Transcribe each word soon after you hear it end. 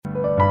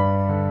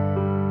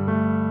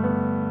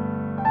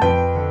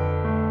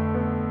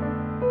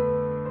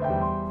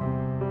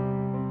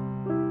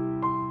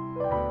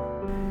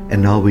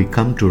And now we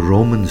come to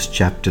Romans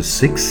chapter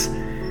 6,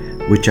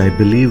 which I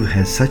believe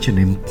has such an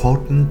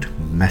important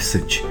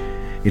message.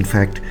 In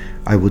fact,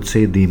 I would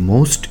say the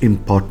most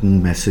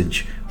important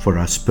message for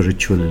our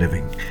spiritual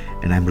living.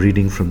 And I'm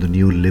reading from the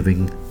New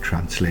Living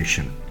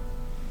Translation.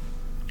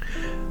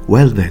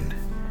 Well then,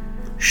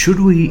 should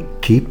we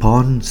keep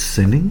on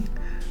sinning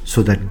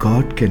so that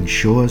God can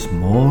show us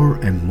more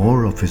and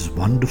more of His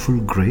wonderful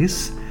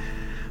grace?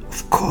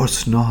 Of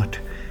course not.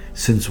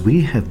 Since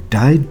we have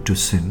died to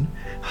sin,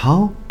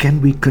 how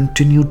can we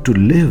continue to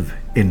live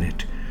in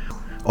it?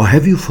 Or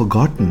have you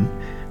forgotten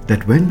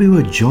that when we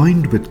were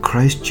joined with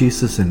Christ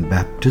Jesus in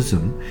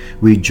baptism,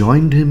 we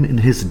joined Him in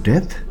His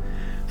death?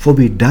 For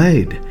we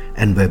died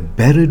and were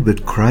buried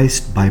with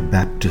Christ by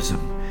baptism.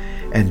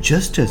 And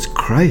just as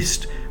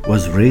Christ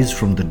was raised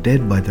from the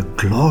dead by the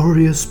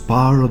glorious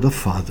power of the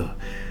Father,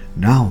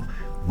 now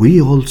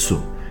we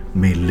also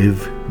may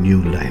live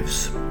new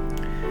lives.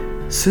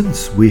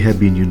 Since we have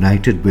been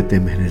united with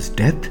Him in His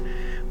death,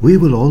 we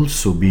will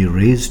also be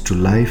raised to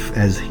life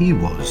as He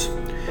was.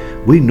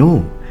 We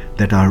know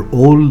that our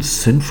old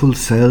sinful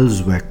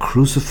selves were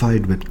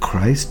crucified with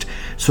Christ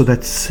so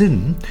that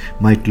sin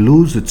might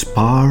lose its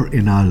power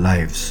in our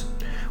lives.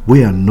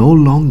 We are no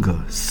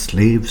longer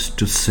slaves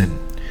to sin.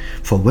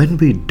 For when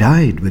we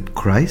died with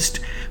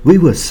Christ, we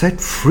were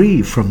set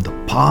free from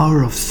the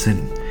power of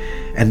sin.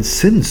 And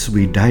since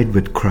we died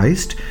with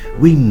Christ,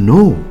 we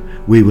know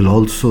we will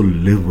also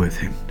live with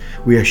Him.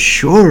 We are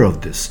sure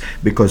of this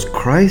because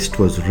Christ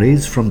was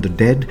raised from the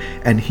dead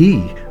and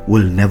He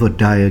will never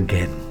die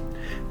again.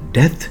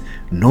 Death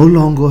no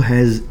longer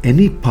has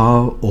any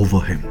power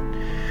over Him.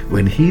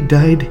 When He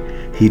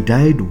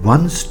died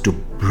once to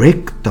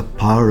break the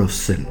power of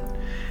sin.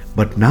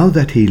 But now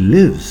that He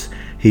lives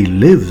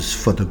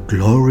for the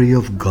glory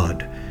of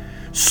God.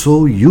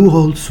 So you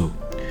also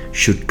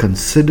should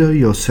consider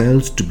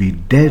yourselves to be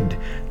dead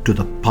to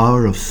the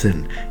power of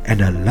sin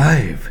and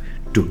alive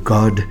to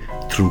God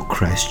through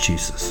Christ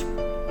Jesus.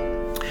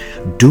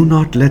 Do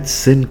not let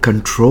sin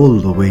control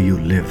the way you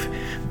live.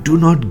 Do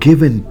not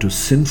give in to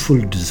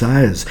sinful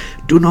desires.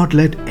 Do not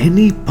let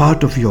any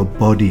part of your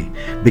body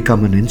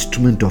become an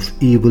instrument of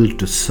evil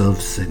to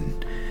serve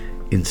sin.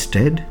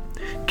 Instead,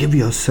 give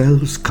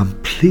yourselves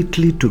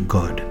completely to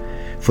God.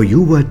 For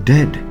you were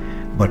dead,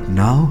 but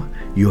now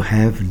you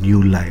have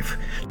new life.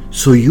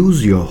 So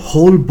use your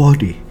whole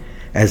body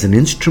as an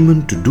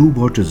instrument to do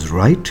what is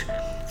right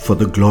for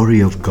the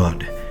glory of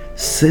God.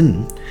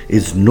 Sin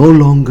is no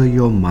longer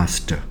your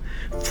master,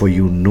 for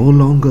you no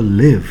longer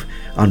live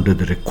under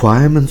the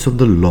requirements of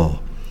the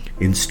law.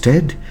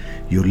 Instead,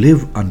 you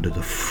live under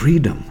the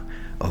freedom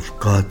of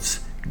God's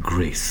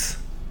grace.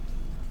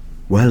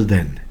 Well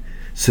then,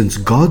 since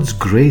God's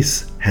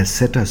grace has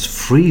set us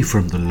free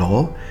from the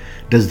law,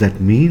 does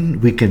that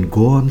mean we can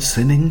go on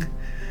sinning?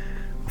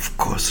 Of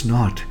course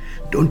not.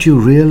 Don't you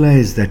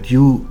realize that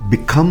you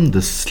become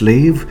the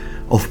slave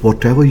of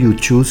whatever you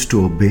choose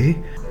to obey?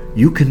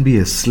 You can be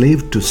a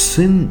slave to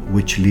sin,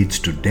 which leads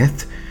to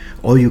death,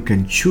 or you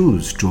can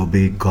choose to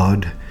obey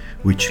God,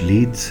 which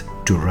leads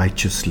to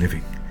righteous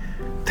living.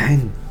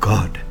 Thank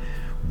God.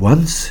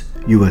 Once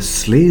you were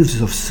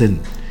slaves of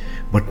sin,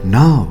 but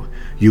now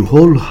you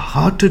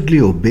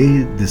wholeheartedly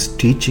obey this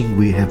teaching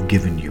we have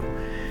given you.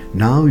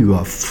 Now you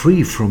are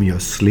free from your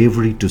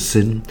slavery to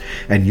sin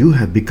and you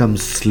have become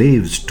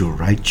slaves to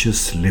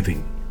righteous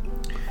living.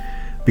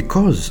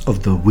 Because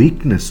of the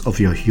weakness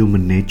of your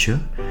human nature,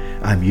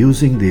 I am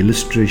using the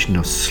illustration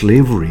of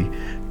slavery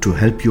to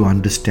help you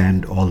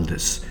understand all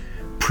this.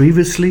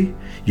 Previously,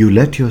 you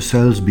let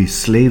yourselves be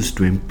slaves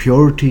to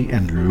impurity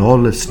and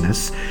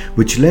lawlessness,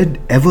 which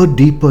led ever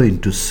deeper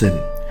into sin.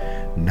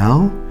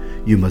 Now,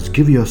 you must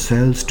give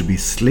yourselves to be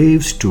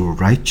slaves to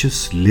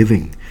righteous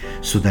living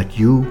so that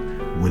you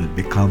will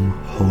become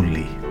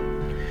holy.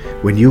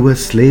 When you were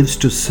slaves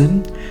to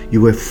sin,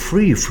 you were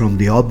free from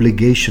the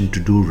obligation to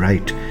do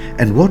right.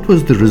 And what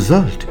was the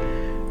result?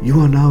 You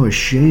are now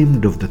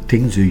ashamed of the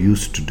things you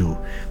used to do,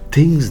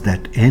 things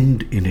that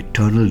end in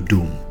eternal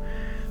doom.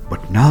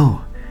 But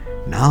now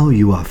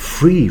you are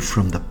free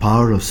from the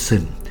power of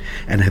sin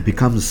and have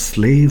become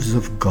slaves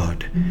of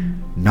God.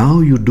 Now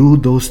you do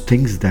those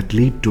things that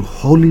lead to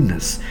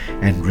holiness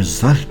and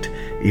result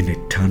in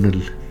eternal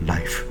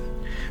life.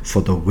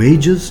 For the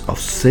wages of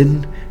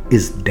sin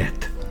is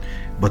death,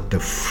 but the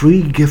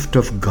free gift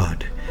of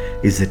God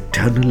is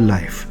eternal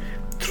life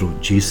through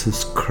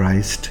Jesus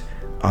Christ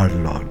our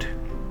Lord.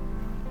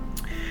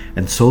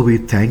 And so we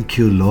thank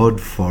you,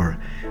 Lord, for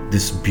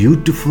this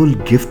beautiful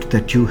gift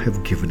that you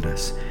have given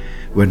us.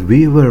 When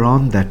we were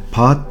on that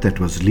path that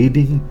was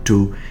leading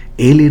to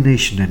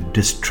alienation and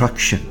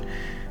destruction,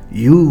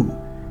 you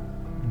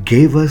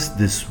gave us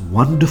this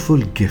wonderful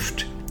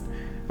gift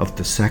of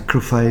the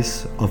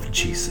sacrifice of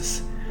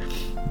Jesus,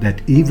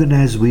 that even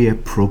as we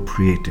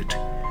appropriate it,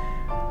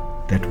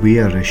 that we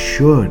are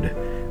assured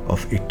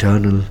of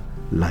eternal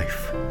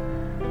life.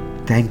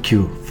 Thank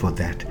you for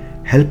that.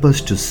 Help us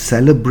to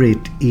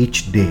celebrate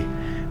each day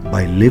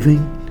by living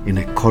in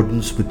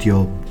accordance with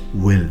your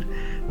will,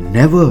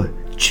 never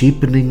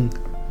cheapening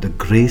the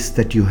grace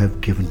that you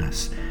have given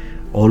us.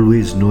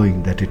 always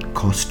knowing that it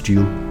cost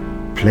you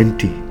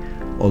plenty,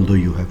 although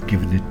you have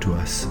given it to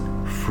us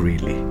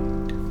freely.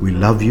 We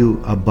love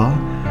you, Abba,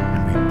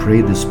 and we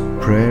pray this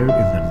prayer in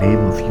the name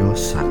of your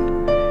Son,